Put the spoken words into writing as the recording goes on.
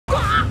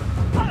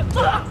The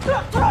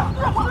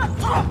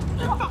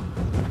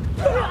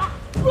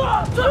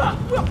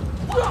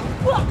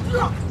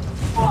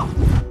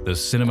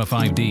Cinema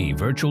 5D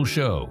virtual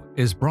show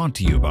is brought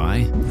to you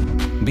by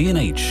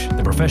B&H,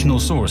 the professional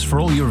source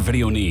for all your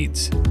video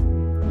needs.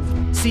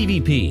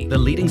 CVP, the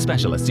leading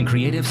specialist in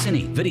creative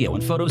cine, video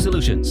and photo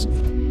solutions.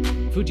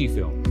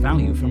 Fujifilm,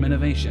 value from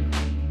innovation.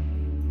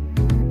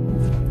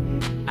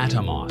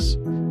 Atomos,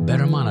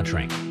 better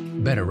monitoring,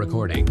 better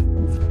recording.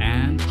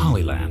 And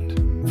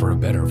Hollyland, for a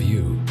better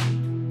view.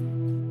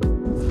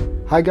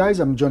 Hi guys,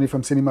 I'm Johnny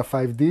from Cinema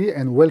 5D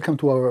and welcome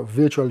to our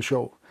virtual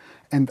show.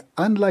 And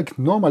unlike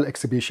normal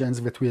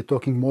exhibitions that we are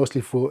talking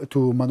mostly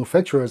to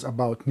manufacturers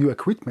about new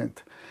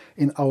equipment,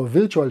 in our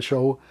virtual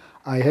show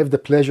I have the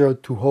pleasure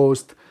to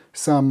host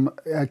some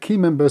key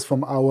members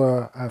from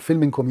our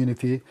filming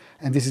community,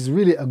 and this is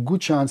really a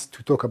good chance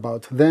to talk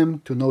about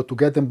them, to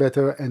get them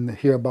better and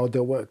hear about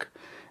their work.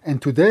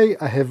 And today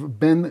I have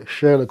Ben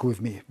Sherlock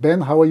with me. Ben,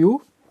 how are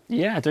you?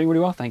 Yeah, doing really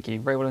well, thank you.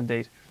 Very well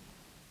indeed.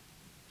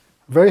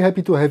 Very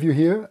happy to have you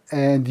here,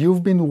 and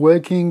you've been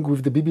working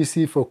with the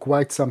BBC for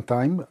quite some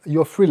time.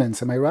 You're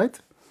freelance, am I right?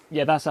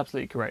 Yeah, that's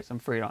absolutely correct. I'm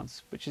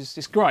freelance, which is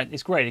it's great.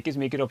 It's great. It gives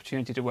me a good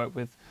opportunity to work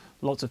with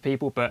lots of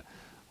people, but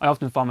I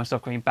often find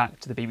myself going back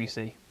to the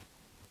BBC.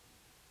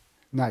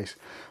 Nice.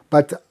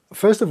 But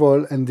first of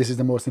all, and this is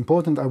the most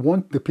important, I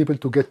want the people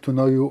to get to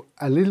know you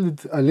a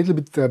little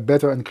bit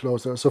better and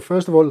closer. So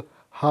first of all,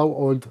 how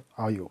old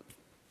are you?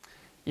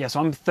 Yeah,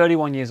 so I'm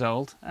 31 years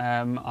old.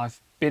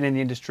 I've been in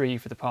the industry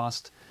for the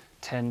past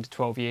 10 to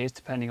 12 years,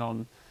 depending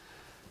on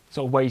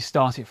sort of where you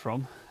started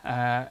from.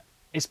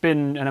 It's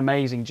been an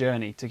amazing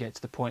journey to get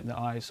to the point that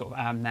I sort of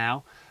am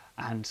now,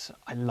 and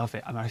I love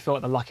it. I mean, I feel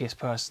like the luckiest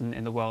person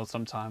in the world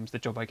sometimes, the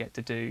job I get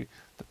to do,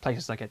 the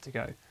places I get to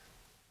go.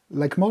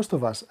 Like most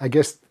of us, I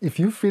guess if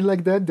you feel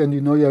like that, then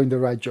you know you're in the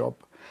right job.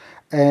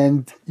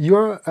 And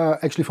you're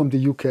actually from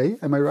the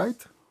UK, am I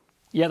right?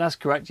 Yeah, that's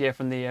correct. Yeah,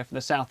 from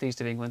the southeast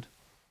of England.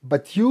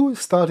 But you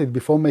started,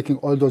 before making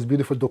all those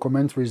beautiful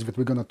documentaries that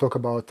we're going to talk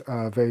about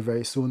very,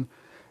 very soon,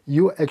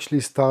 you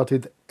actually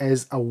started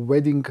as a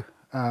wedding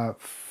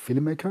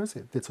filmmaker,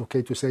 if it's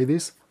okay to say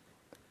this.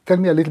 Tell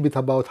me a little bit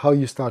about how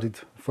you started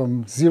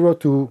from 0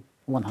 to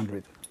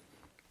 100.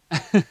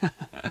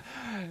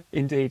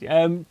 Indeed.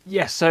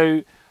 Yes,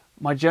 so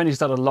my journey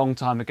started a long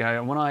time ago,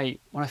 and when I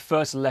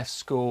first left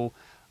school,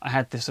 I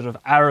had this sort of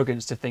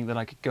arrogance to think that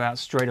I could go out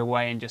straight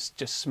away and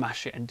just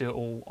smash it and do it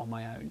all on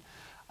my own.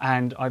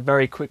 And I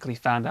very quickly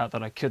found out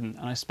that I couldn't.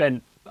 And I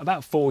spent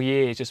about 4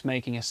 years just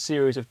making a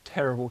series of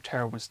terrible,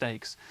 terrible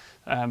mistakes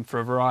for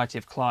a variety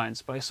of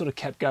clients. But I sort of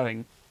kept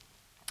going.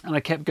 And I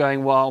kept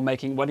going while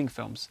making wedding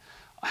films.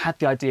 I had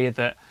the idea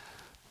that,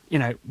 you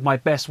know, my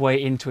best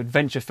way into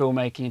adventure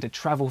filmmaking, into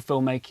travel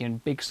filmmaking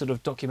and big sort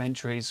of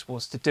documentaries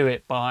was to do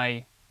it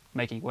by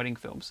making wedding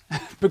films.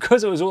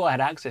 Because it was all I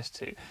had access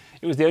to.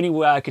 It was the only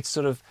way I could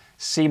sort of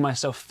see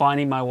myself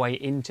finding my way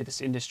into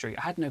this industry.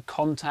 I had no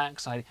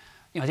contacts. I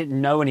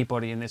didn't know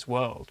anybody in this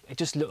world. It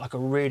just looked like a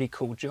really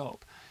cool job.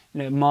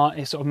 You know,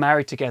 it sort of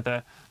married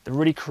together the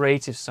really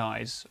creative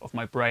sides of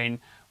my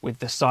brain with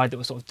the side that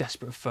was sort of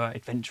desperate for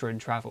adventure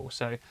and travel.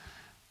 So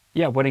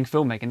yeah, wedding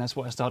filmmaking, that's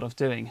what I started off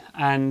doing.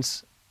 And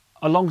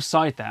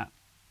alongside that,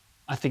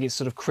 I think it's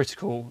sort of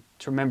critical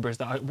to remember is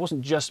that I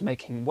wasn't just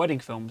making wedding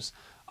films,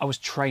 I was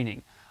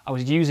training. I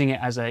was using it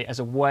as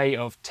a way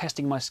of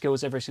testing my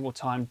skills every single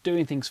time,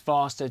 doing things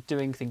faster,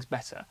 doing things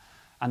better.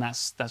 And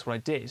that's what I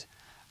did.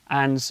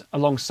 And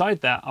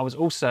alongside that, I was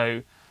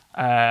also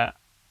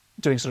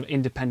doing sort of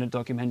independent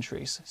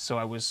documentaries. So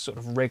I was sort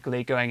of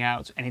regularly going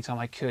out anytime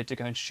I could to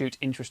go and shoot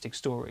interesting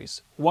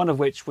stories. One of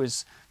which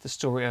was the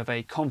story of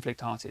a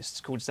conflict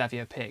artist called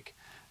Xavier Pig.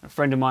 A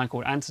friend of mine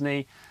called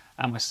Anthony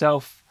and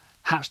myself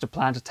hatched a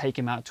plan to take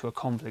him out to a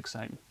conflict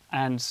zone.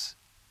 And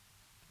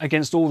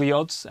against all the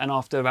odds, and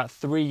after about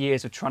 3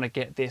 years of trying to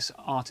get this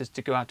artist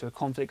to go out to a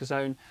conflict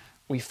zone,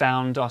 we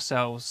found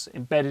ourselves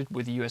embedded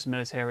with the US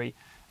military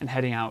and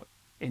heading out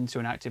into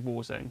an active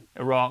war zone,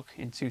 Iraq,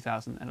 in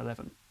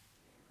 2011.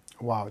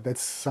 Wow, that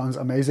sounds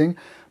amazing.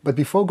 But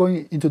before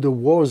going into the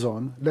war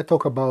zone, let's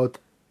talk about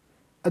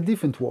a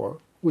different war,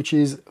 which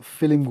is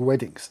filming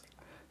weddings.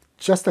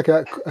 Just like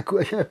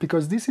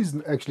because this is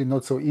actually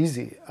not so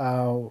easy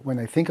when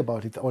I think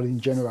about it, all in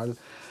general.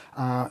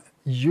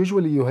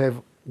 Usually you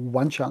have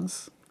one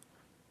chance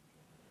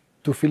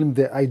to film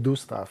the I do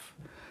stuff.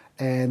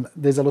 And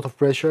there's a lot of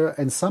pressure,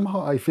 and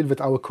somehow I feel that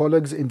our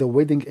colleagues in the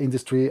wedding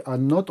industry are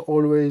not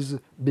always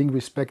being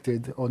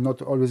respected or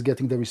not always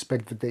getting the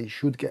respect that they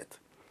should get.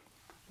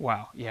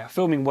 Wow, yeah,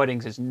 filming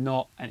weddings is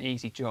not an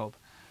easy job.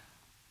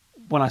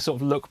 When I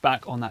sort of look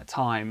back on that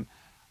time,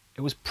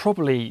 it was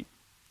probably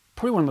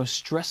one of the most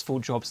stressful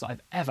jobs that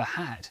I've ever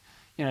had.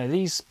 You know,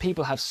 these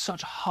people have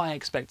such high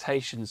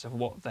expectations of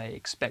what they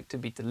expect to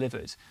be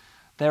delivered.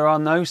 There are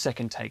no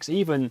second takes.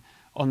 Even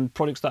on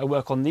projects that I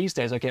work on these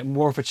days, I get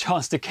more of a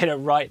chance to get it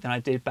right than I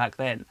did back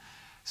then.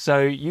 So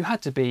you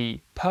had to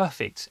be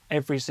perfect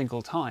every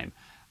single time.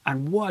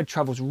 And word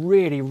travels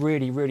really,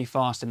 really, really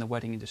fast in the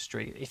wedding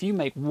industry. If you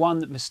make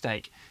one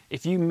mistake,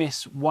 if you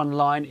miss one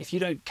line, if you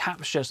don't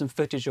capture some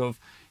footage of,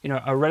 you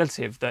know, a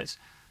relative that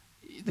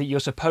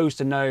you're supposed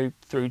to know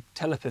through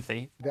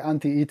telepathy. The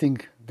auntie eating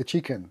the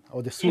chicken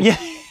or the soup.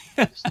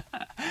 Yeah,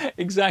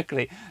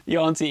 exactly. The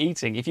auntie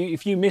eating.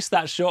 If you miss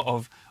that shot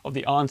of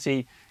the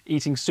auntie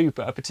eating soup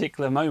at a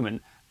particular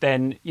moment,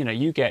 then, you know,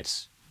 you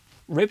get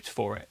ribbed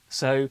for it.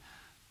 So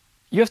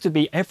you have to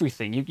be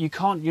everything. You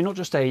can't, you're not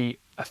just a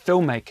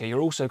filmmaker,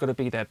 you're also got to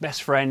be their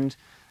best friend.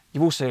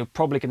 You're also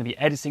probably going to be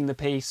editing the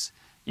piece.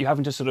 You're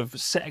having to sort of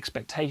set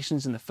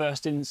expectations in the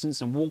first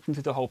instance and walk them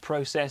through the whole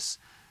process.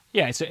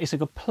 Yeah, it's a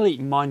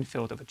complete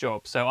minefield of a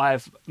job. So I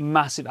have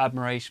massive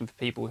admiration for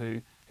people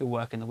who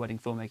work in the wedding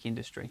filmmaking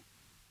industry.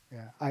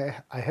 Yeah,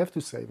 I have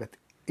to say that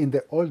in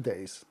the old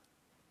days,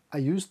 I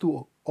used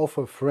to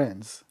offer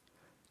friends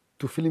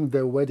to film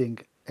their wedding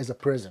as a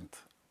present.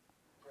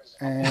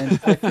 And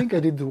I think I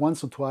did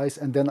once or twice,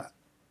 and then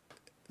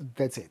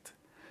that's it.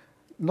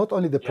 Not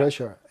only the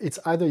pressure, it's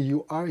either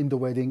you are in the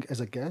wedding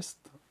as a guest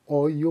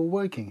or you're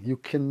working. You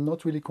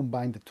cannot really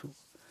combine the two.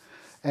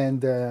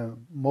 And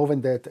more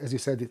than that, as you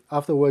said,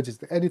 afterwards it's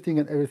the editing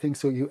and everything,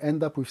 so you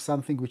end up with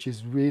something which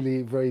is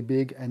really very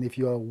big, and if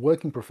you are a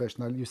working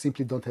professional, you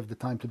simply don't have the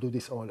time to do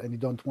this all, and you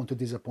don't want to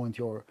disappoint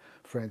your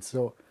friends.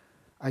 So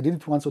I did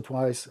it once or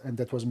twice, and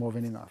that was more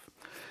than enough.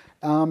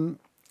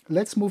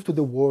 Let's move to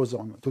the war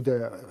zone,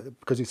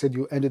 because you said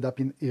you ended up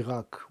in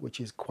Iraq, which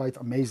is quite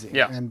amazing.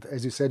 Yeah. And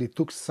as you said, it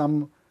took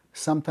some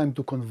time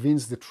to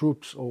convince the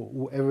troops or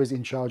whoever is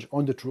in charge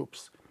on the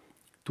troops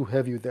to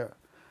have you there.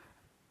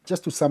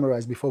 Just to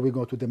summarize before we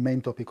go to the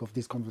main topic of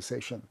this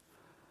conversation,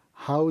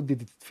 how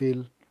did it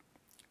feel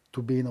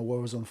to be in a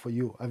war zone for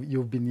you?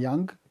 You've been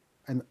young,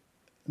 and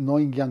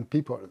knowing young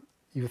people,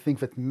 you think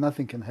that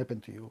nothing can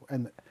happen to you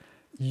and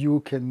you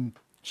can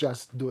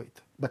just do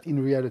it. But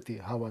in reality,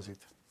 how was it?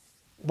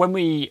 When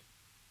we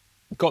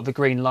got the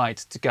green light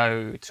to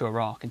go to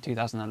Iraq in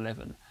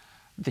 2011,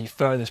 the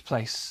furthest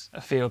place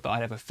afield that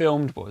I'd ever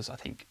filmed was, I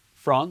think,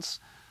 France.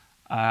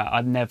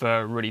 I'd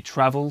never really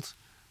travelled,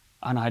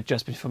 and I had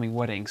just been filming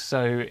weddings.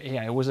 So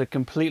yeah, it was a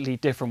completely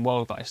different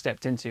world that I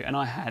stepped into, and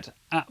I had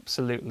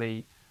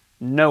absolutely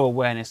no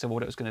awareness of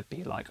what it was going to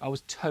be like. I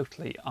was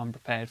totally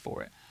unprepared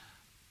for it,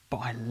 but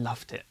I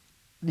loved it.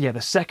 Yeah,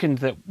 the second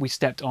that we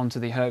stepped onto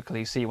the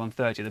Hercules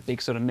C-130, the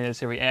big sort of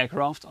military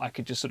aircraft, I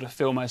could just sort of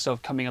feel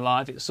myself coming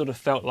alive. It sort of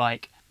felt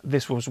like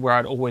this was where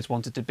I'd always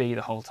wanted to be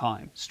the whole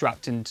time,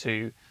 strapped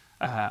into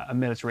a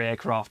military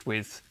aircraft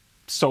with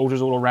soldiers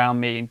all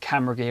around me and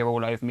camera gear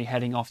all over me,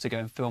 heading off to go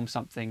and film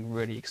something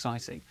really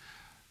exciting.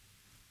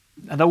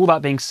 And all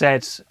that being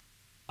said,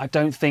 I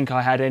don't think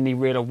I had any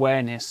real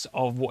awareness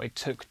of what it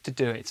took to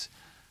do it.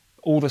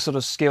 All the sort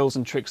of skills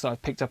and tricks that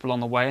I've picked up along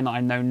the way and that I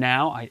know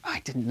now,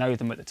 I didn't know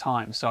them at the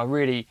time. So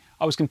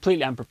I was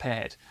completely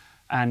unprepared.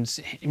 And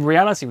in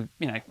reality,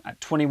 you know, at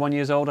 21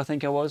 years old, I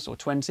think I was, or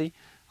 20,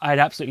 I had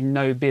absolutely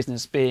no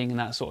business being in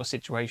that sort of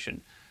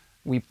situation.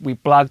 We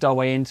blagged our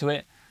way into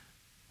it,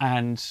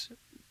 and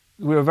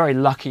we were very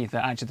lucky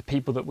that actually the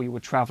people that we were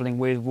traveling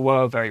with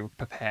were very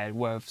prepared,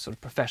 were sort of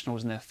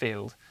professionals in their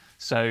field.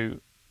 So,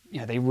 you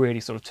know, they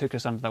really sort of took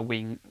us under their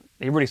wing.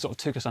 They really sort of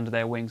took us under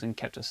their wings and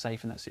kept us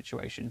safe in that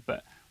situation.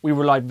 But we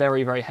relied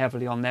very, very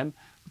heavily on them,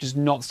 which is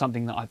not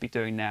something that I'd be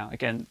doing now.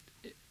 Again,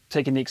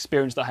 taking the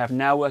experience that I have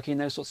now working in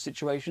those sorts of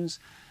situations,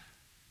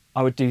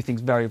 I would do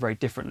things very, very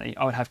differently.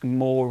 I would have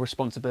more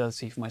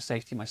responsibility for my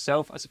safety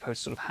myself, as opposed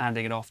to sort of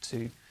handing it off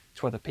to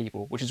other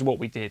people, which is what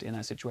we did in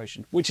that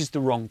situation, which is the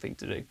wrong thing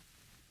to do.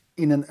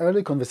 In an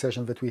early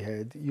conversation that we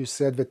had, you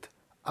said that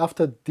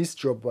after this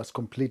job was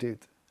completed,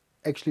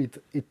 actually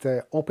it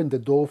opened the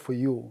door for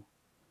you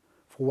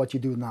for what you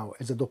do now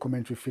as a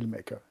documentary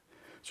filmmaker.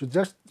 So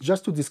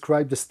just to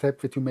describe the step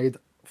that you made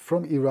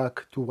from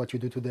Iraq to what you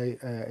do today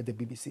at the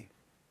BBC.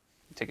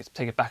 Take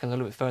it back a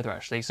little bit further,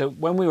 actually. So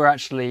when we were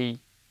actually,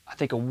 I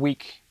think it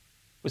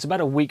was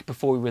about a week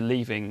before we were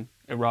leaving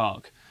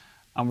Iraq,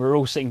 and we were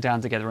all sitting down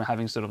together and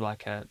having sort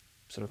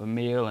of a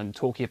meal and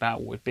talking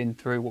about what we'd been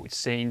through, what we'd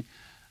seen.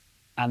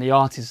 And the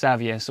artist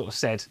Xavier sort of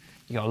said,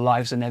 your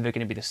lives are never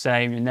going to be the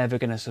same. You're never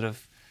going to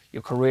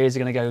your careers are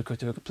going to go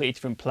to a completely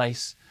different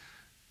place.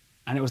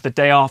 And it was the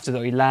day after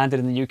that we landed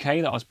in the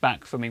UK that I was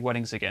back filming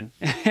weddings again.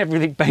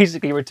 Everything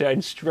basically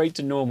returned straight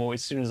to normal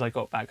as soon as I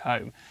got back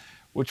home,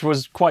 which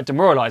was quite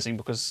demoralising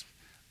because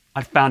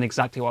I'd found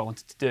exactly what I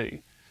wanted to do.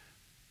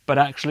 But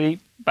actually,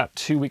 about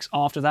 2 weeks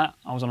after that,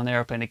 I was on an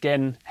aeroplane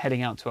again,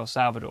 heading out to El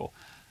Salvador.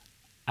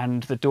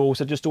 And the doors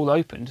had just all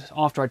opened.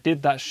 After I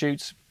did that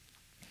shoot,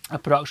 a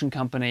production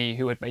company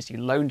who had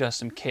basically loaned us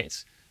some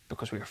kit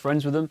because we were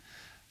friends with them,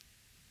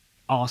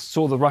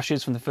 saw the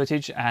rushes from the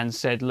footage and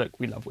said, look,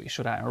 we love what you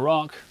shot out in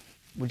Iraq.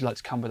 Would you like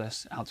to come with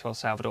us out to El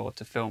Salvador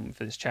to film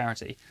for this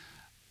charity?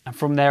 And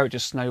from there, it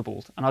just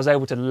snowballed. And I was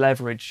able to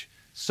leverage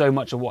so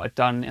much of what I'd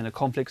done in the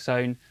conflict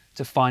zone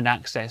to find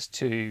access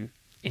to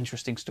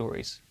interesting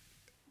stories.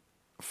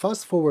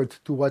 Fast forward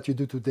to what you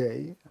do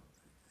today.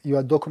 You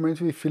are a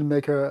documentary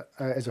filmmaker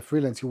as a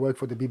freelance. You work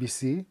for the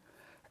BBC,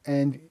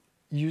 and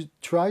you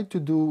try to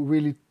do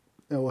really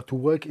or to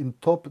work in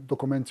top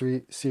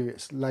documentary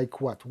series. Like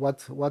what?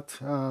 What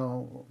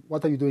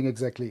are you doing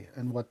exactly,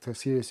 and what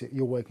series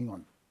you're working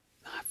on?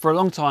 For a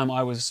long time,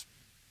 I was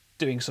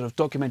doing sort of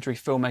documentary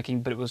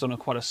filmmaking, but it was on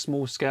quite a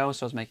small scale.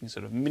 So I was making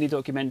sort of mini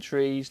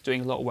documentaries,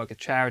 doing a lot of work with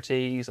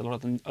charities, a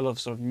lot of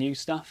sort of new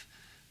stuff.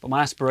 But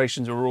my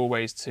aspirations were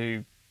always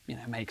to,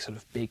 make sort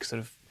of big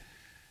sort of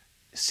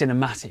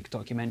cinematic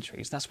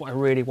documentaries. That's what I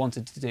really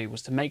wanted to do,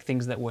 was to make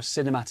things that were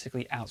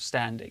cinematically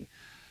outstanding.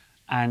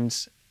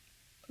 And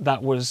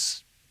that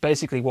was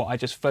basically what I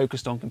just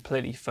focused on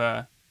completely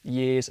for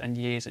years and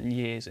years and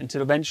years,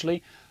 until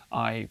eventually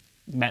I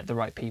met the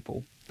right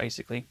people,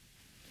 basically.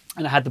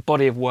 And I had the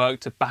body of work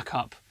to back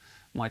up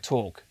my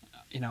talk.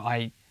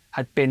 I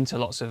had been to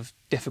lots of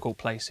difficult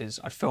places.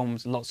 I'd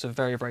filmed lots of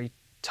very, very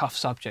tough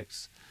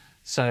subjects.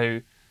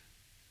 So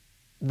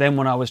then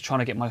when I was trying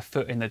to get my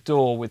foot in the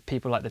door with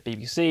people like the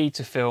BBC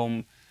to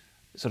film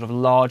sort of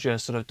larger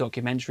sort of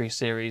documentary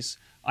series,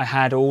 I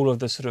had all of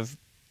the sort of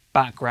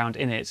background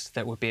in it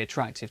that would be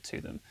attractive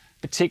to them,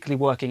 particularly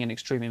working in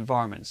extreme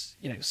environments.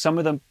 Some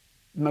of the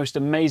most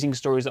amazing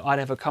stories that I'd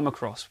ever come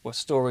across were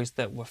stories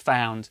that were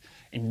found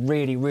in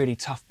really, really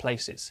tough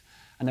places.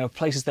 And there were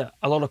places that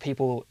a lot of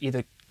people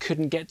either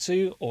couldn't get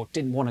to or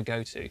didn't want to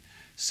go to.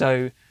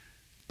 So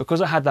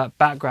because I had that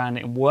background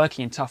in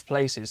working in tough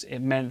places, it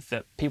meant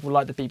that people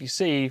like the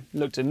BBC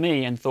looked at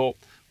me and thought,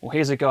 well,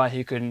 here's a guy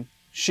who can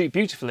shoot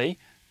beautifully,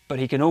 but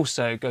he can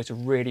also go to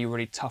really,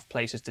 really tough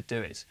places to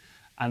do it.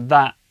 And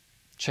that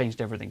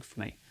changed everything for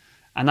me.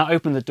 And that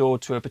opened the door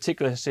to a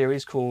particular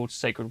series called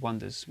Sacred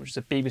Wonders, which is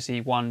a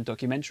BBC One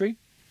documentary.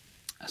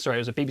 Sorry, it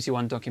was a BBC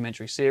One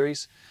documentary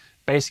series,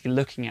 basically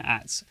looking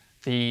at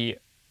the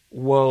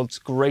world's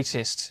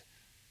greatest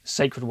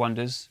sacred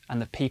wonders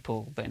and the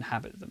people that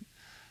inhabit them,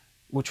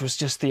 which was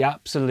just the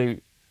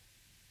absolute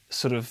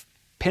sort of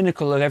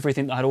pinnacle of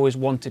everything that I'd always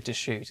wanted to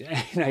shoot.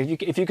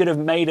 If you could have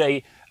made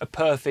a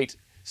perfect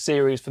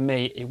series for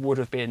me, it would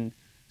have been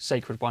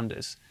Sacred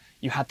Wonders.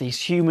 You had these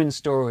human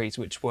stories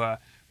which were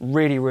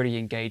really, really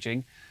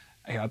engaging,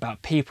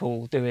 about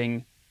people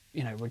doing,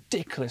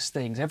 ridiculous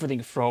things.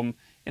 Everything from,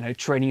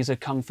 training as a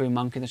kung fu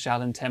monk in the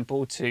Shaolin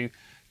Temple to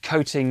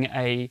coating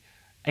a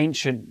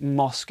ancient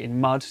mosque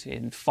in mud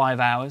in 5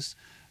 hours.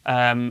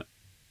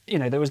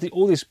 There was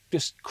all these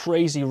just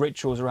crazy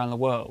rituals around the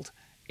world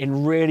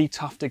in really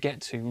tough to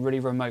get to, really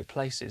remote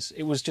places.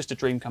 It was just a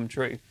dream come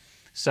true.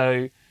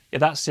 So yeah,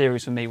 that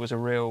series for me was a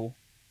real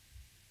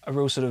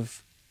sort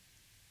of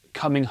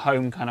coming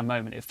home kind of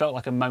moment. It felt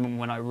like a moment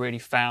when I really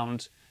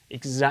found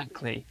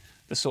exactly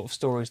the sort of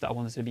stories that I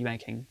wanted to be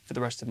making for the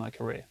rest of my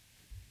career.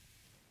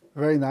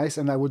 Very nice,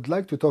 and I would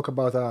like to talk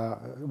about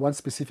one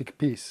specific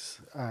piece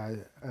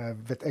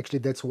that actually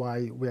that's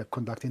why we are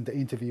conducting the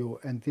interview,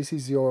 and this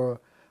is your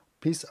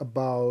piece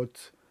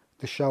about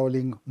the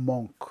Shaolin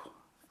monk,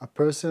 a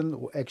person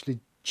who actually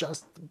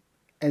just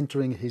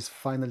entering his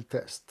final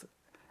test,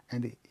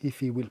 and if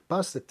he will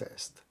pass the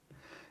test,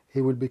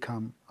 he will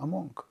become a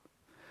monk.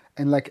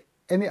 And like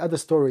any other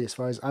story, as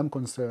far as I'm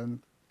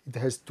concerned, it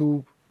has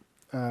two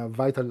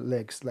vital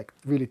legs, like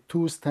really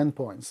two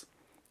standpoints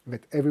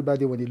that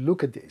everybody, when you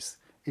look at this,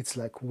 it's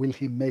like, will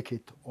he make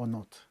it or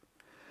not?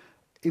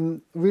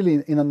 In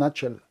a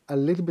nutshell, a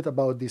little bit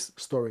about this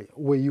story.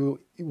 Were you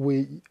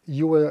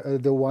were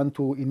the one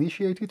to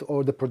initiate it,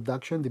 or the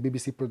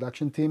BBC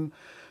production team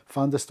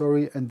found the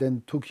story and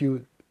then took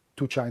you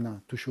to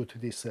China to shoot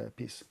this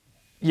piece?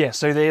 Yeah,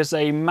 so there's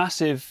a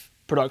massive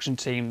production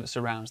team that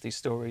surrounds these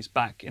stories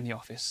back in the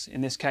office.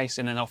 In this case,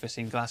 in an office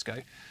in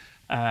Glasgow,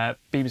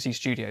 BBC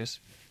Studios.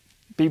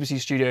 BBC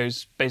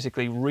Studios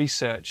basically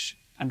research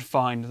and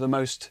find the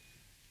most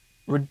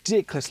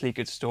ridiculously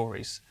good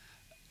stories.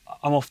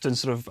 I'm often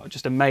sort of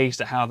just amazed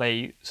at how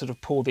they sort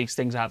of pull these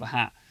things out of the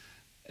hat.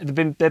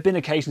 There've been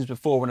occasions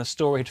before when a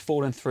story had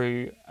fallen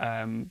through,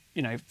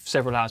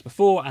 several hours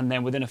before, and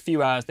then within a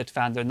few hours they'd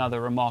found another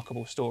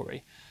remarkable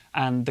story.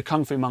 And the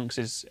Kung Fu Monks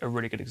is a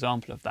really good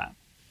example of that.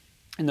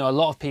 A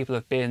lot of people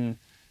have been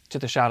to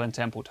the Shaolin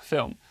Temple to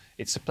film.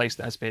 It's a place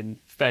that has been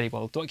fairly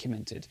well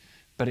documented,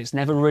 but it's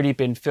never really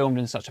been filmed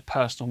in such a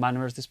personal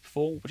manner as this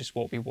before, which is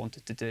what we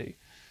wanted to do.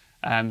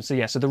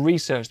 So the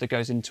research that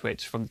goes into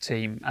it from the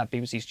team at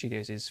BBC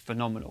Studios is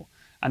phenomenal.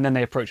 And then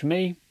they approached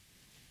me,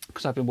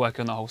 because I've been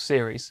working on the whole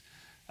series,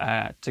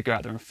 to go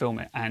out there and film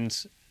it. And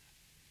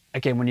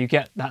again, when you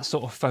get that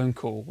sort of phone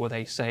call where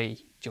they say,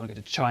 do you want to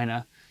go to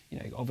China?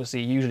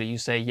 Obviously, usually you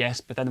say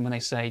yes, but then when they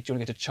say, do you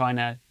want to go to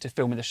China to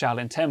film in the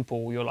Shaolin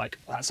Temple? You're like,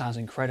 that sounds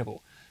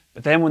incredible.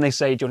 But then when they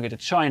say, do you want to go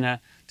to China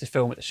to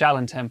film at the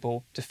Shaolin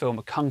Temple, to film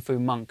a Kung Fu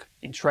monk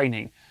in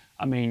training?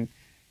 I mean,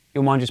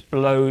 your mind just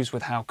blows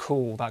with how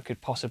cool that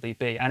could possibly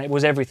be. And it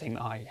was everything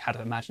that I had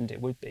imagined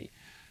it would be.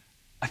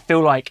 I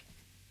feel like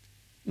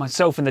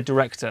myself and the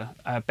director,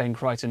 Ben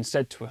Crichton,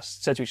 said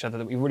to each other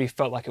that we really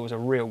felt like it was a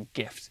real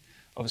gift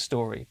of a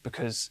story,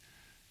 because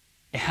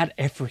it had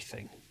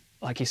everything.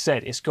 Like he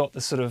said, it's got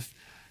that sort of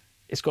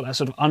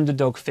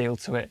underdog feel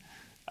to it.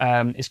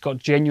 It's got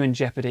genuine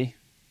jeopardy,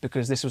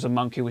 because this was a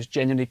monk who was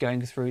genuinely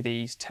going through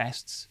these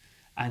tests,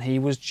 and he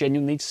was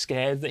genuinely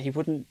scared that he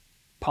wouldn't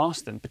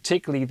pass them,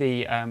 particularly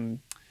the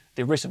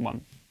written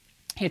one.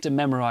 He had to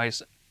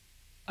memorize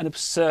an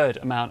absurd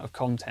amount of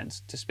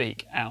content to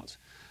speak out.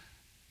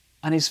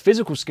 And his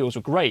physical skills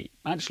were great.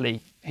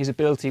 Actually, his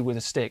ability with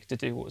a stick to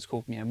do what was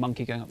called,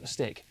 monkey going up the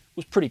stick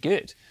was pretty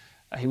good.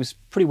 He was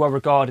pretty well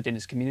regarded in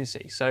his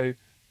community. So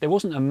there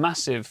wasn't a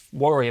massive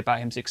worry about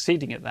him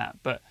succeeding at that.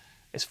 But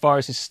as far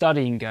as his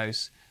studying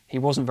goes, he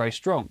wasn't very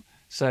strong.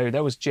 So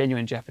there was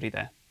genuine jeopardy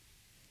there.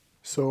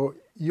 So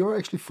you're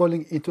actually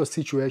falling into a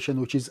situation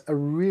which is a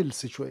real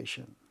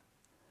situation.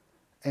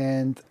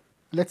 And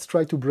let's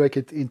try to break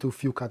it into a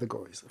few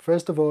categories.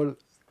 First of all,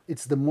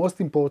 it's the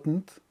most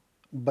important,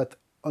 but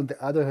on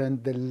the other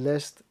hand, the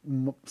less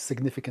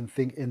significant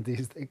thing in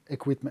this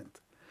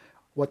equipment.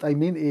 What I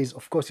mean is,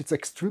 of course, it's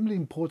extremely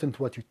important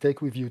what you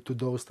take with you to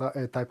those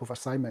type of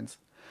assignments.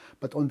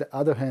 But on the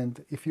other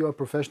hand, if you're a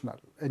professional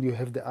and you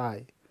have the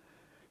eye,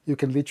 you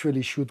can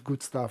literally shoot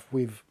good stuff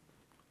with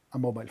a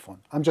mobile phone.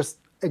 I'm just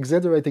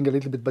exaggerating a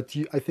little bit, but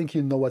I think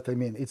you know what I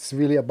mean. It's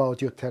really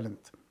about your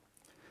talent.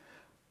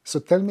 So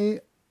tell me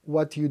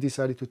what you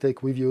decided to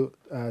take with you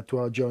to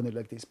our journey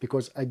like this,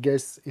 because I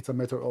guess it's a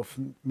matter of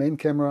main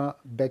camera,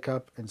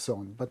 backup, and so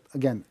on. But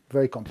again,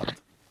 very compact.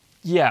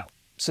 Yeah,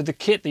 so the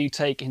kit that you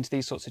take into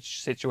these sorts of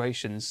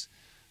situations,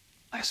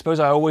 I suppose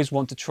I always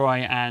want to try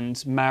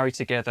and marry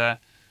together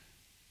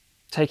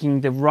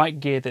taking the right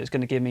gear that's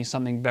going to give me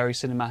something very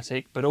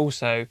cinematic, but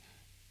also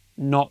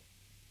not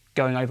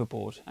going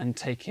overboard and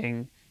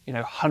taking,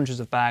 hundreds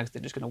of bags that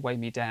are just going to weigh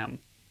me down.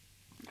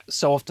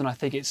 So often I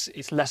think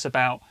it's less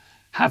about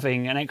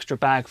having an extra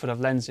bag full of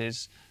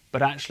lenses,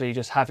 but actually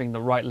just having the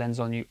right lens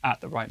on you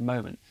at the right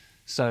moment.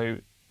 So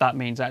that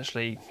means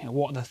actually,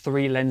 what are the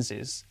 3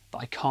 lenses that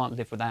I can't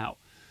live without,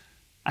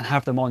 and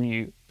have them on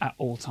you at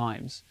all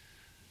times.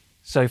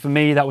 So for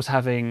me, that was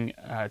having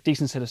a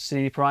decent set of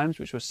cine primes,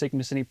 which were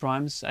Sigma cine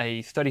primes,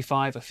 a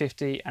 35, a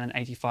 50, and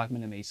an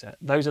 85mm.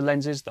 Those are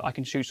lenses that I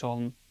can shoot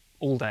on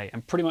all day,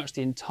 and pretty much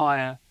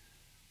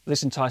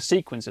this entire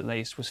sequence at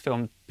least was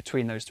filmed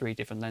between those 3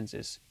 different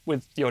lenses,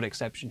 with the odd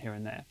exception here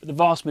and there. But the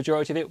vast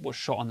majority of it was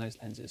shot on those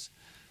lenses.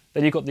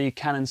 Then you've got the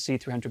Canon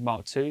C300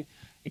 Mark II.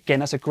 Again,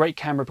 that's a great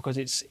camera because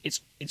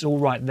it's all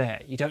right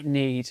there. You don't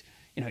need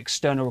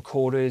external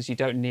recorders. You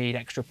don't need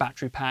extra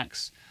battery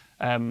packs.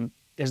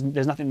 There's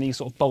nothing that needs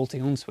sort of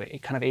bolting onto it.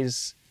 It kind of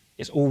is.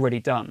 It's already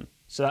done.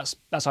 So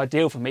that's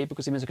ideal for me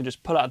because it means I can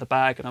just pull it out of the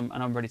bag and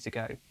I'm ready to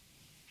go.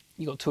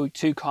 You've got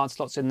two card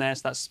slots in there,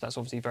 so that's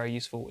obviously very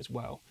useful as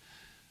well.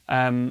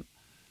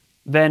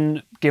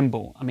 Then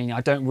gimbal. I mean,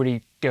 I don't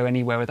really go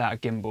anywhere without a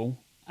gimbal,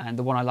 and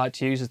the one I like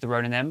to use is the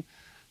Ronin M.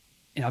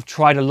 I've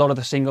tried a lot of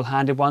the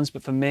single-handed ones,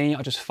 but for me,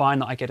 I just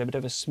find that I get a bit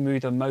of a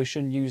smoother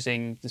motion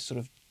using this sort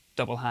of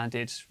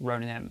double-handed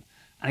Ronin M.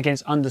 And again,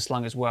 it's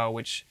underslung as well,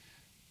 which,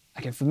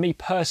 again, for me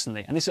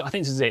personally, and I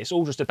think this is it, it's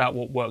all just about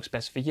what works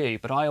best for you,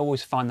 but I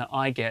always find that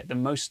I get the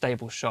most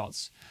stable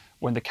shots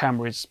when the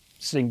camera is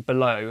sitting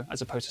below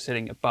as opposed to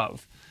sitting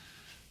above.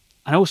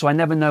 And also, I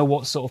never know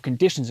what sort of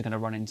conditions are going to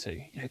run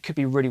into. It could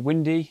be really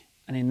windy,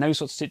 and in those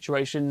sorts of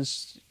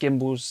situations,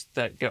 gimbals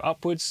that go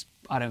upwards,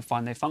 I don't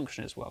find they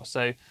function as well.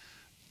 So,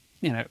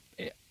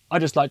 I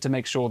just like to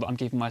make sure that I'm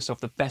giving myself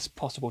the best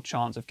possible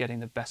chance of getting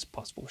the best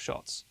possible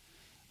shots.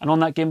 And on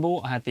that gimbal,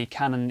 I had the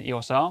Canon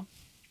EOS R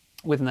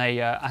with an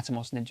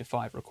Atomos Ninja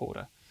 5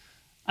 recorder,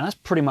 and that's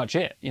pretty much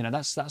it.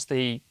 That's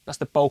the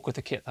bulk of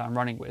the kit that I'm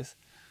running with.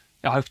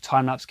 I have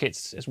time-lapse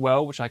kits as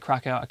well, which I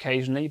crack out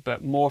occasionally,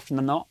 but more often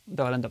than not,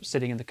 they'll end up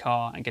sitting in the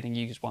car and getting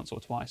used once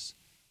or twice.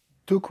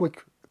 2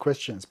 quick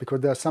questions,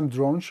 because there are some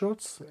drone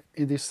shots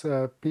in this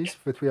piece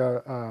that we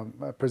are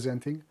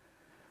presenting.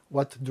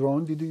 What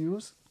drone did you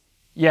use?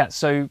 Yeah,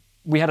 so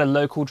we had a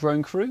local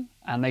drone crew,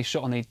 and they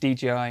shot on the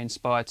DJI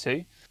Inspire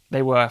 2.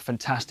 They were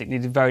fantastic,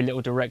 needed very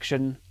little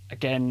direction.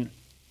 Again,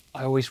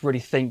 I always really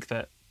think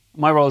that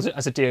my role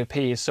as a DOP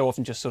is so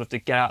often just sort of to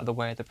get out of the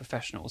way of the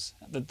professionals.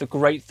 The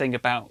great thing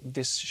about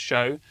this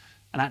show,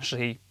 and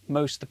actually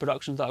most of the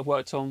productions that I've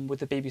worked on with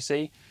the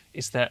BBC,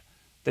 is that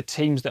the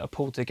teams that are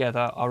pulled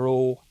together are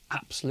all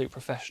absolute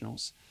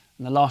professionals.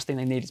 And the last thing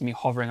they need is me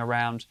hovering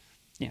around,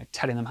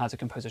 telling them how to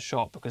compose a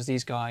shot, because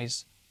these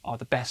guys are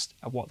the best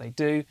at what they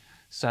do.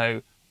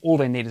 So all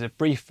they need is a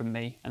brief from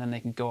me, and then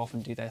they can go off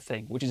and do their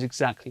thing, which is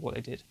exactly what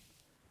they did.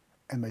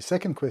 And my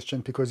second question,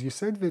 because you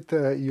said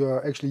that you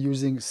are actually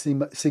using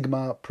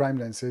Sigma prime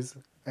lenses,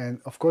 and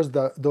of course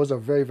those are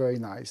very, very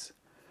nice.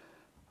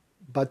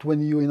 But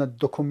when you're in a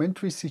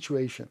documentary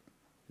situation,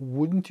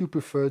 wouldn't you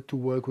prefer to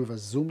work with a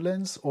zoom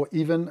lens or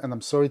even, and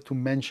I'm sorry to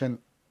mention,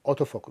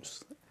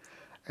 autofocus?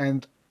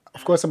 And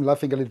of course I'm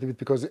laughing a little bit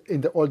because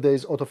in the old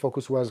days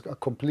autofocus was a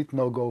complete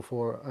no-go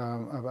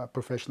for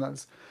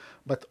professionals.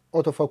 But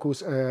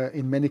autofocus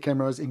in many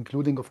cameras,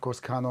 including of course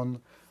Canon,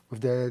 with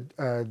the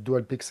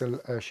dual pixel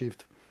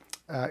shift,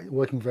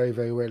 working very,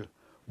 very well.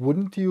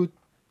 Wouldn't you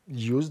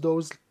use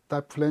those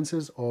type of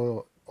lenses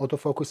or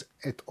autofocus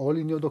at all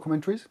in your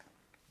documentaries?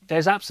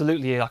 there's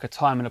absolutely like a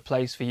time and a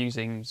place for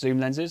using zoom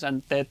lenses,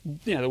 and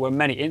there were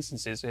many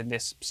instances in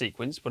this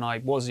sequence when I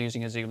was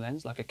using a zoom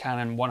lens, like a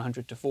Canon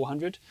 100 to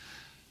 400.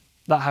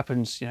 That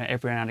happens,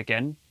 every now and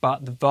again,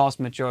 but the vast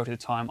majority of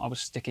the time I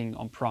was sticking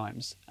on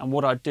primes. And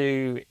what I'd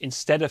do,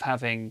 instead of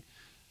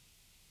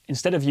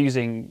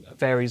using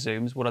vari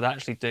zooms, what I'd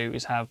actually do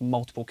is have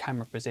multiple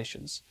camera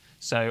positions.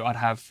 So I'd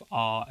have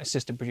our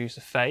assistant producer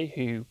Faye,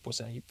 who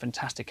was a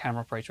fantastic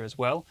camera operator as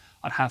well.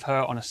 I'd have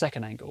her on a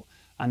second angle,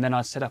 and then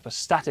I'd set up a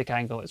static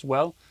angle as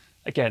well,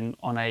 again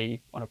on a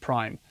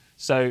prime.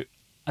 So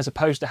as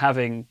opposed to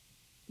having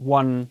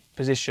one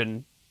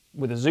position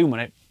with a zoom on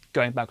it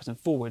going backwards and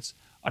forwards,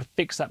 I'd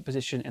fix that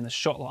position in the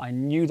shot that I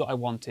knew that I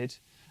wanted,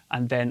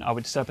 and then I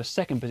would set up a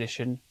second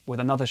position with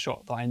another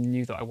shot that I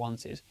knew that I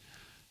wanted,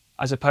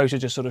 as opposed to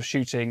just sort of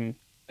shooting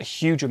a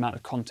huge amount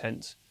of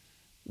content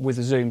with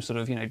a zoom sort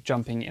of,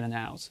 jumping in and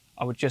out.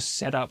 I would just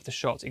set up the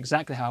shots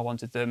exactly how I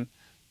wanted them,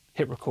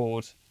 hit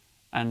record,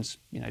 and,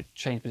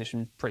 change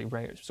position pretty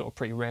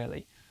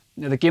rarely.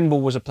 The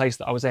gimbal was a place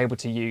that I was able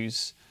to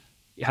use,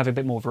 have a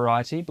bit more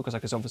variety, because I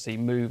could obviously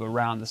move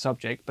around the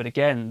subject. But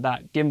again,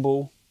 that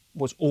gimbal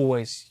was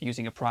always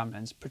using a prime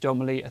lens,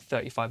 predominantly a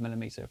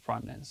 35mm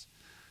prime lens.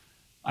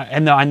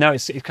 And I know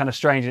it's kind of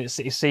strange, and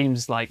it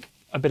seems like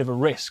a bit of a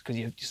risk, because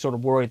you're sort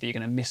of worried that you're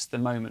going to miss the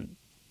moment.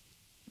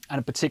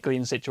 And particularly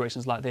in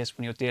situations like this,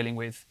 when you're dealing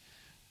with,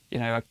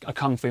 a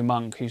kung fu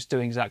monk who's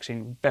doing his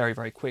action very,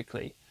 very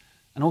quickly.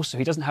 And also,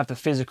 he doesn't have the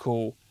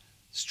physical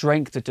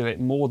strength to do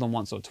it more than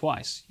once or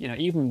twice.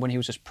 Even when he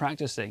was just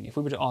practicing, if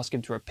we were to ask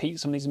him to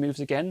repeat some of these moves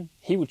again,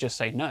 he would just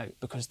say no,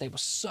 because they were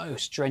so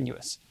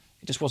strenuous.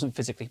 It just wasn't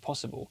physically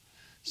possible.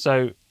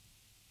 So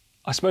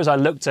I suppose I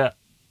looked at,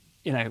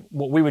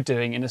 what we were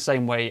doing in the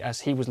same way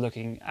as he was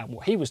looking at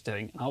what he was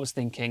doing. And I was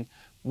thinking,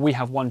 we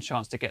have one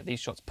chance to get these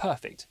shots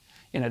perfect.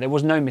 There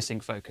was no missing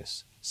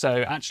focus.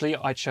 So actually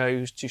I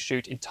chose to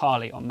shoot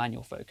entirely on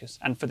manual focus.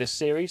 And for this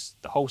series,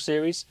 the whole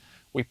series,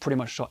 we pretty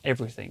much shot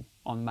everything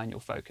on manual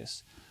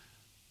focus.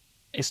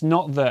 It's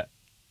not that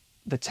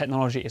the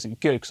technology isn't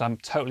good, because I'm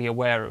totally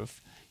aware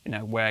of,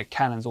 where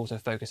Canon's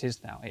autofocus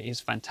is now. It is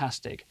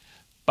fantastic.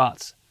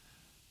 But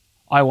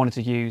I wanted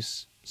to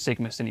use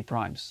Sigma Cine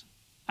Primes,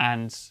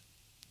 and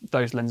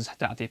those lenses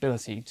don't have the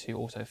ability to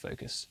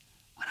autofocus.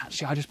 And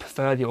actually, I just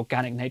prefer the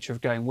organic nature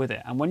of going with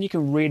it. And when you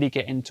can really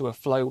get into a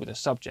flow with a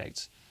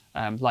subject,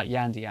 like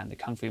Yandy and the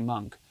Kung Fu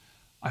Monk,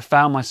 I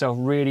found myself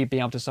really being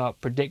able to start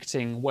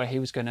predicting where he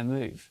was going to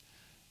move.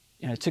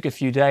 It took a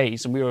few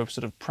days, and we were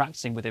sort of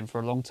practicing with him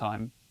for a long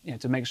time,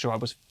 to make sure I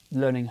was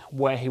learning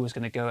where he was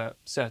going to go at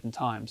certain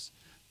times.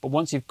 But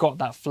once you've got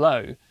that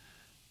flow,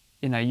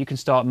 you can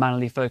start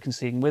manually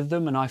focusing with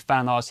them, and I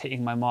found I was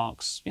hitting my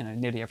marks,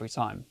 nearly every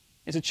time.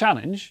 It's a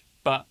challenge,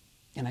 but,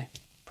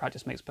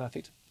 practice makes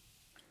perfect.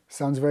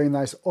 Sounds very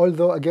nice.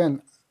 Although,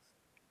 again,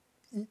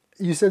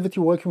 you said that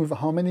you're working with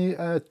how many,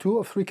 2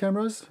 or 3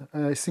 cameras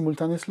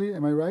simultaneously,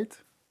 am I right?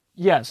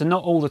 Yeah, so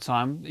not all the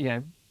time,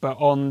 but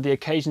on the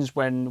occasions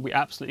when we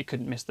absolutely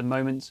couldn't miss the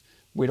moment,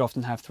 we'd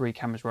often have 3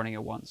 cameras running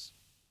at once.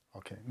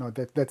 Okay, no,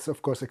 that's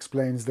of course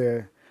explains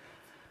the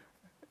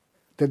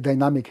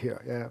dynamic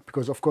here, yeah,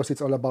 because of course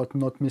it's all about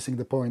not missing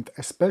the point,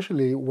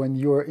 especially when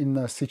you're in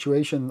a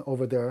situation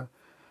over there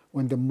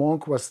when the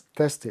monk was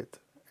tested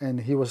and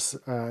he was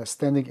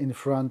standing in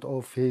front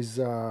of his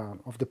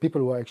of the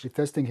people who are actually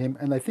testing him.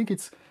 And I think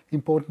it's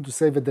important to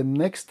say that the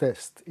next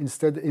test,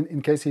 instead,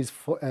 in case he's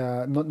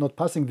not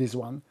passing this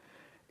one,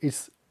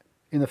 is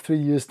in a 3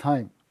 years'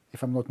 time,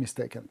 if I'm not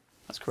mistaken.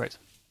 That's correct.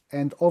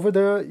 And over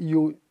there,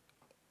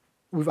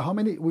 with how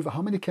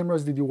many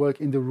cameras did you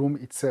work in the room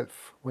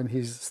itself when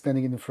he's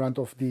standing in front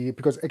of the?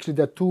 Because actually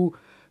there are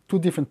two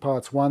different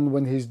parts. One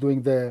when he's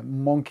doing the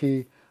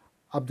monkey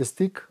up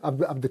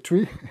the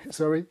tree,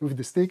 sorry, with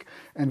the stick,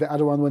 and the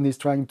other one when he's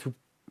trying to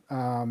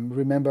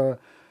remember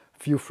a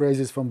few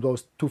phrases from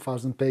those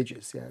 2,000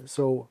 pages. Yeah.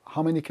 So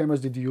how many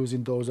cameras did you use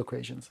in those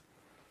occasions?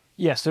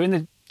 Yeah. So in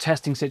the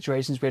testing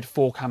situations, we had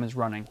 4 cameras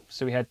running.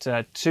 So we had 2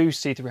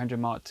 C300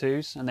 Mark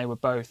IIs, and they were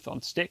both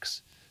on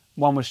sticks.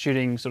 One was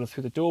shooting sort of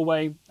through the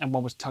doorway, and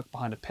one was tucked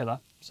behind a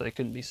pillar, so they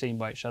couldn't be seen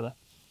by each other.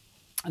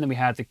 And then we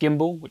had the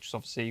gimbal, which was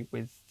obviously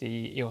with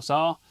the EOS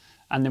R.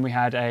 And then we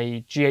had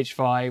a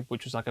GH5,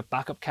 which was like a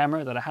backup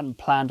camera that I hadn't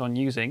planned on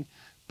using,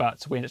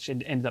 but we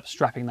ended up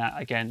strapping that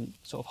again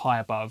sort of high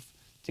above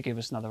to give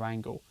us another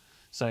angle.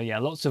 So yeah,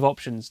 lots of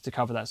options to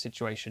cover that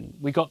situation.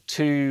 We got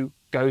 2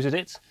 goes at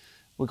it.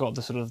 We got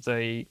the sort of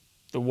the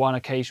one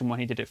occasion when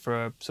he did it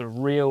for a sort of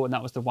reel, and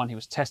that was the one he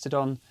was tested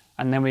on.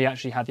 And then we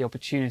actually had the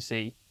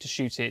opportunity to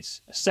shoot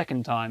it a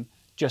second time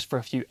just for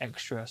a few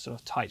extra sort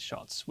of tight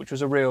shots, which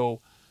was a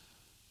real,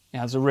 it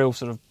was a real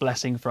sort of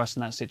blessing for us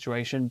in that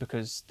situation,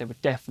 because there were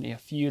definitely a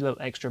few little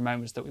extra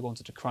moments that we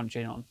wanted to crunch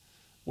in on,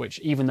 which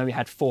even though we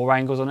had 4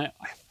 angles on it,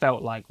 I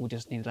felt like we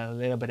just needed a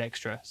little bit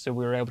extra. So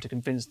we were able to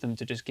convince them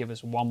to just give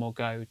us one more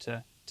go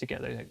to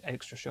get those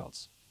extra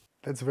shots.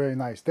 That's very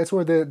nice. That's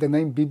where the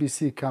name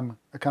BBC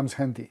comes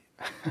handy.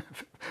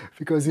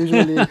 Because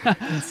usually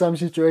in some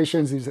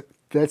situations,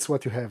 that's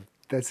what you have.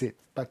 That's it.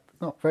 But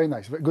No, very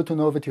nice. Good to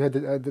know that you had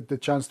the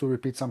chance to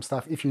repeat some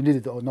stuff if you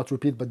needed, or not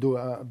repeat, but do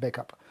a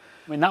backup.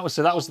 I mean, that was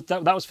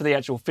for the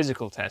actual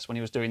physical test when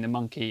he was doing the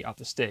monkey up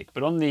the stick.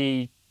 But on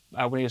the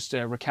when he was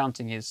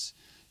recounting his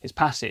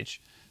passage,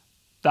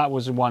 that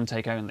was one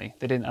take only.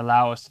 They didn't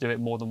allow us to do it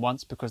more than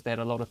once because they had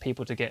a lot of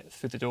people to get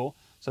through the door.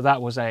 So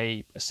that was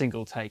a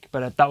single take.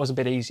 But that was a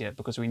bit easier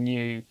because we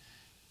knew,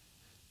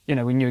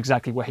 we knew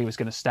exactly where he was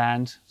going to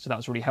stand. So that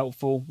was really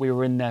helpful. We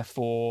were in there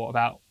for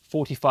about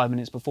 45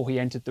 minutes before he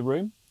entered the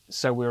room.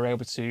 So we were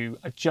able to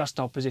adjust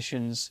our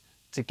positions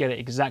to get it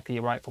exactly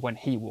right for when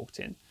he walked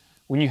in.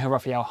 We knew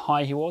roughly how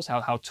high he was,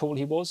 how tall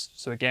he was.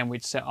 So again,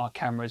 we'd set our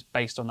cameras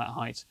based on that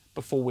height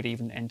before we'd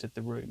even entered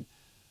the room.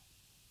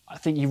 I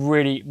think you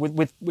really,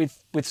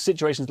 with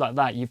situations like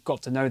that, you've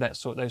got to know those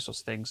sorts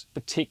of things,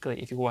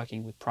 particularly if you're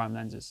working with prime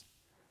lenses.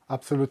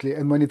 Absolutely.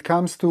 And when it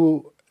comes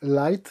to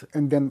light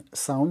and then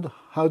sound,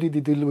 how did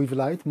you deal with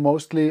light?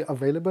 Mostly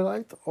available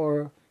light,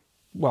 or?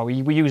 Well,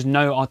 we use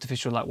no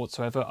artificial light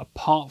whatsoever,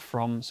 apart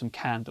from some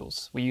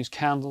candles. We use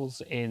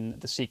candles in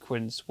the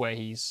sequence where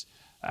he's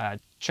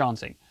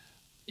chanting.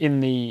 In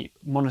the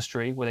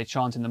monastery, where they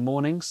chant in the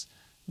mornings,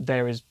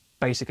 there is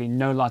basically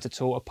no light at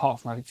all,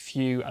 apart from a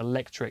few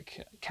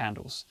electric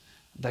candles.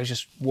 Those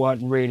just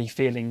weren't really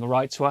feeling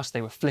right to us.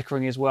 They were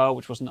flickering as well,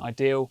 which wasn't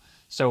ideal.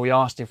 So we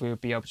asked if we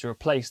would be able to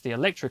replace the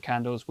electric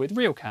candles with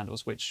real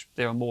candles, which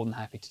they were more than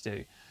happy to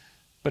do.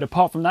 But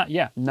apart from that,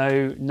 yeah,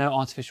 no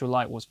artificial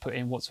light was put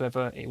in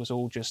whatsoever. It was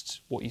all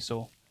just what you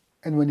saw.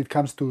 And when it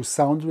comes to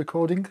sound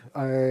recording,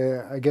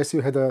 I guess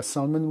you had a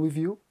soundman with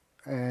you.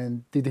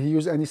 And did he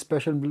use any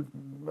special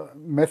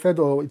method,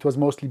 or it was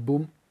mostly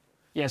boom?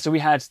 Yeah, so we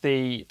had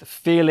the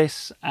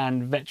fearless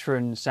and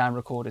veteran sound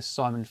recordist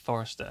Simon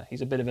Forrester.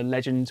 He's a bit of a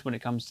legend when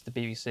it comes to the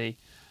BBC.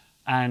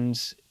 And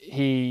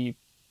he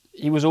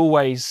was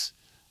always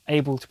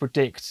able to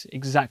predict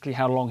exactly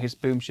how long his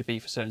boom should be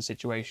for certain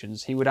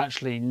situations. He would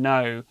actually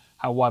know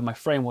how wide my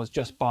frame was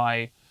just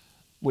by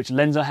which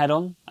lens I had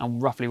on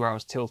and roughly where I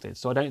was tilted.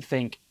 So I don't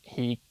think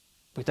we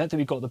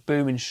got the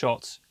boom in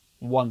shot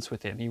once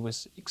with him. He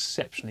was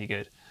exceptionally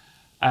good.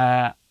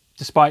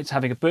 Despite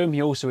having a boom,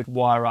 he also would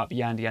wire up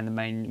Yandy and the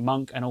main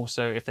monk, and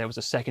also if there was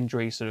a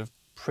secondary sort of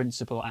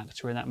principal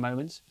actor in that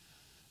moment,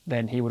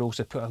 then he would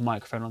also put a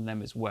microphone on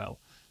them as well.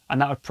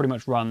 And that would pretty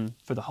much run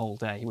for the whole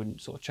day. He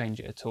wouldn't sort of change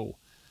it at all.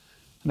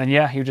 And then,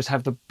 yeah, he would just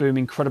have the boom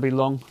incredibly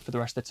long for the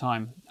rest of the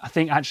time. I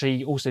think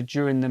actually also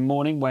during the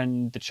morning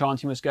when the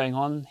chanting was going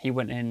on, he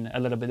went in a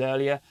little bit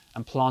earlier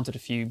and planted a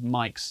few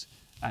mics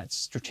at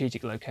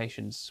strategic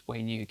locations where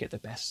he knew he'd get the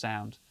best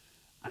sound.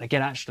 And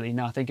again, actually,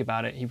 now I think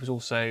about it, he was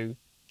also,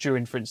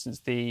 during, for instance,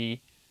 during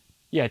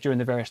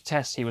the various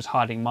tests, he was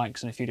hiding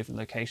mics in a few different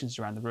locations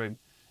around the room.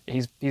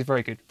 He's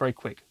very good, very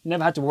quick.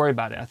 Never had to worry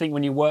about it. I think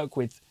when you work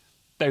with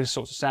those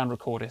sorts of sound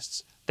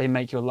recordists, they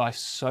make your life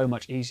so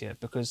much easier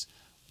because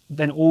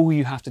then all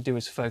you have to do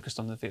is focus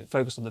on the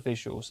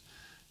visuals.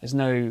 There's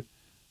no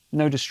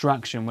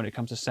distraction when it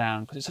comes to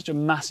sound because it's such a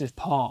massive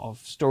part of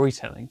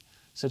storytelling.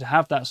 So to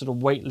have that sort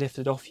of weight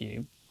lifted off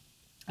you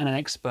and an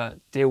expert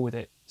deal with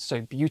it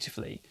so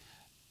beautifully,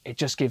 it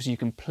just gives you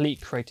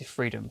complete creative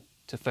freedom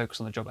to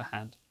focus on the job at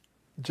hand.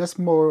 Just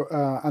more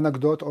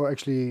anecdote or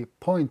actually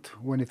point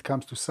when it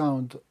comes to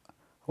sound.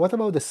 What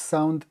about the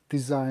sound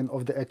design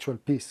of the actual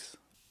piece?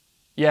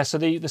 Yeah, so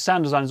the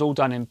sound design is all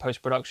done in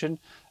post-production.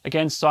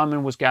 Again,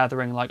 Simon was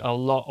gathering like a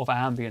lot of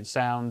ambient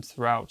sound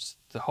throughout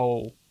the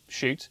whole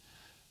shoot,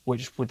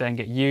 which would then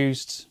get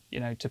used,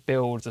 to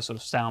build the sort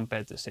of sound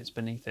bed that sits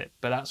beneath it.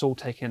 But that's all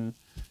taken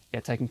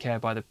care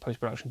of by the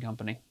post-production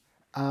company.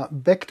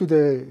 Back to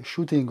the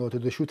shooting or to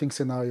the shooting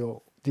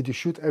scenario, did you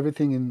shoot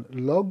everything in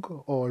log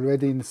or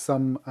already in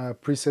some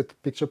preset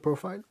picture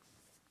profile?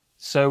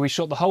 So we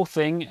shot the whole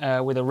thing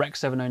with a Rec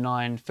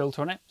 709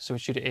 filter on it. So we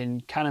shoot it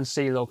in Canon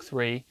C Log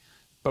 3,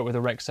 but with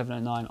a Rec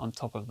 709 on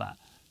top of that.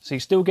 So you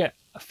still get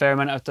a fair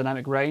amount of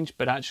dynamic range,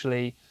 but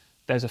actually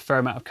there's a fair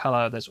amount of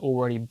color that's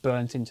already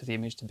burnt into the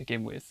image to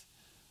begin with.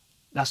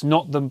 That's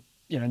not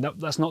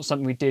that's not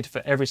something we did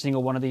for every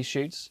single one of these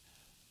shoots,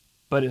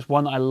 but it's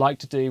one that I like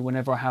to do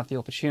whenever I have the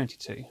opportunity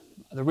to.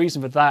 The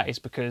reason for that is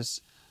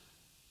because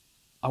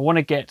I want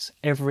to get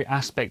every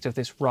aspect of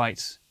this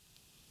right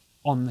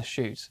on the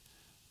shoot.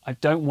 I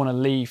don't want to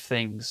leave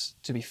things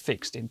to be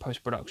fixed in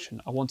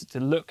post-production. I want it to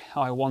look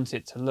how I want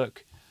it to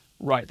look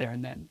right there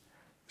and then.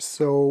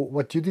 So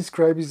what you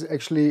describe is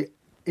actually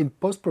in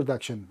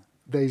post-production,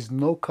 there is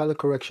no color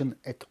correction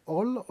at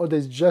all, or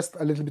there's just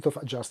a little bit of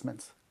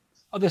adjustments?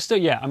 Oh, there's still,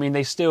 yeah. I mean,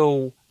 they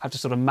still have to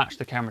sort of match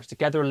the cameras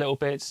together a little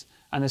bit,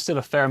 and there's still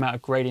a fair amount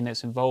of grading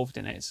that's involved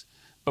in it.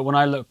 But when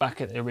I look back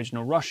at the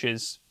original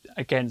rushes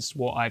against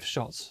what I've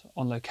shot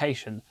on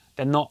location,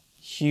 they're not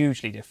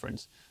hugely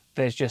different.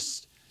 There's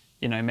just,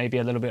 maybe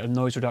a little bit of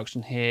noise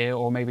reduction here,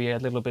 or maybe a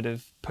little bit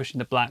of pushing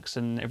the blacks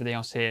and everything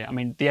else here. I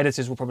mean, the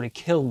editors will probably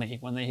kill me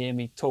when they hear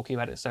me talking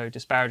about it so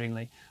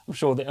disparagingly. I'm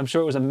sure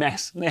it was a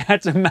mess. They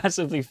had to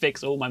massively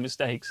fix all my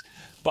mistakes.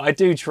 But I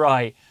do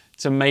try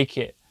to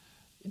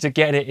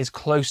get it as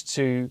close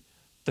to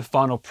the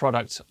final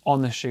product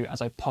on the shoot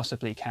as I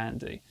possibly can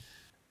do.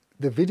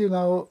 The video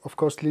now, of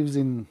course, lives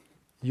in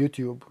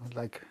YouTube.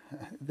 Like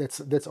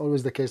that's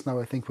always the case now,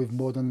 I think, with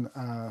modern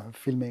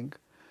filming.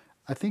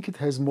 I think it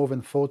has more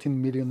than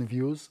 14 million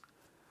views.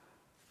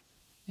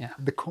 Yeah.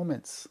 The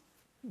comments,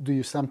 do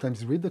you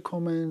sometimes read the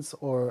comments,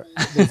 or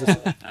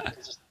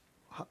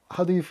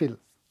how do you feel?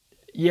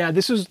 Yeah,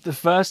 this was the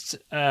first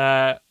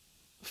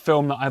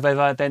film that I've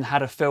ever then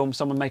had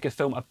someone make a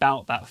film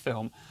about that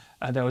film.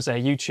 There was a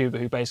YouTuber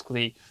who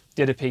basically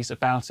did a piece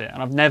about it,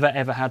 and I've never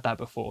ever had that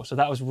before. So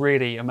that was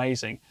really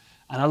amazing.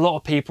 And a lot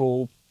of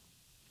people,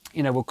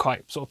 you know, were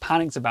quite sort of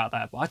panicked about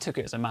that, but I took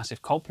it as a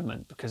massive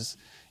compliment because,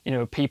 you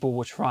know, people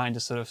were trying to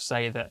sort of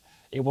say that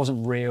it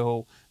wasn't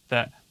real,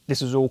 that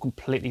this was all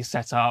completely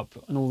set up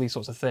and all these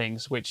sorts of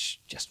things,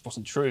 which just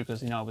wasn't true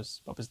because, you know, I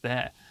was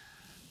there.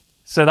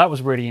 So that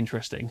was really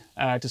interesting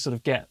to sort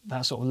of get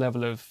that sort of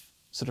level of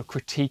sort of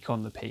critique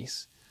on the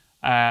piece.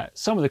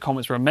 Some of the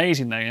comments were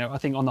amazing though. You know, I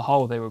think on the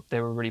whole they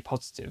were really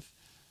positive.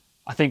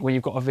 I think when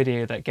you've got a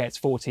video that gets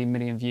 14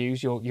 million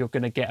views, you're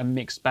going to get a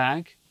mixed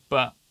bag.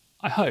 But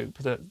I hope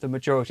that the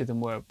majority of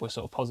them were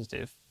sort of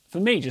positive. For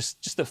me,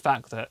 just the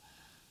fact that,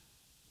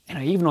 you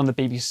know, even on the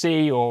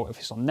BBC or if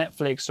it's on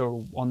Netflix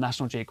or on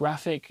National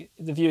Geographic,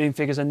 the viewing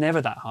figures are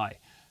never that high.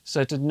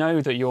 So to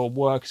know that your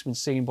work has been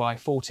seen by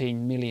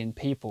 14 million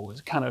people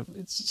is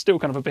it's still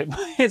kind of a bit,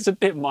 it's a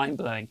bit mind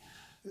blowing.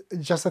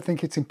 Just, I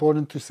think it's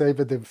important to say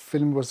that the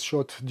film was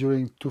shot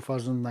during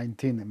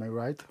 2019. Am I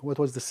right? What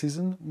was the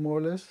season, more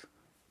or less?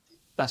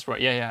 That's right.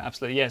 Yeah,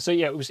 absolutely. Yeah. So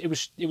yeah,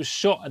 it was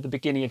shot at the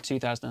beginning of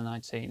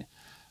 2019.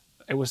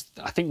 It was,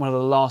 I think, one of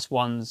the last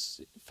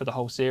ones for the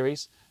whole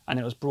series, and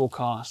it was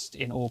broadcast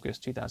in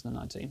August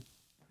 2019.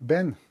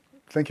 Ben,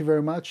 thank you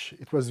very much.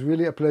 It was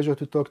really a pleasure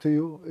to talk to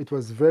you. It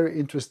was very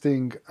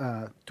interesting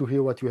to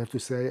hear what you have to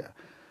say.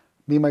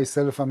 Me,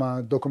 myself, I'm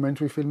a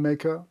documentary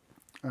filmmaker.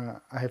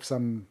 I have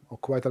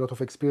quite a lot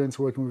of experience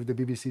working with the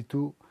BBC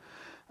too.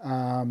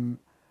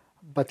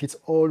 But it's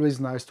always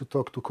nice to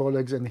talk to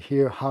colleagues and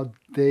hear how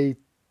they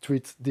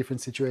treat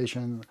different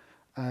situations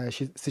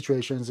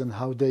and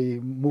how they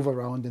move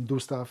around and do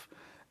stuff.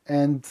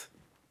 And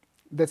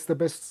that's the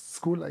best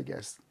school, I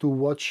guess, to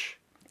watch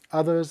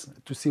others,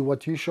 to see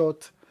what you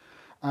shot,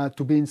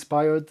 to be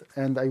inspired.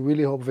 And I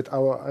really hope that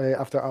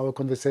after our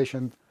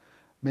conversation,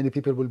 many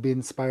people will be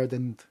inspired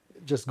and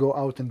just go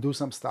out and do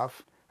some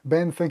stuff.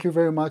 Ben, thank you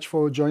very much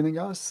for joining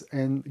us.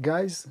 And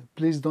guys,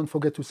 please don't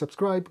forget to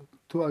subscribe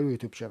to our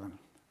YouTube channel.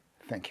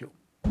 Thank you.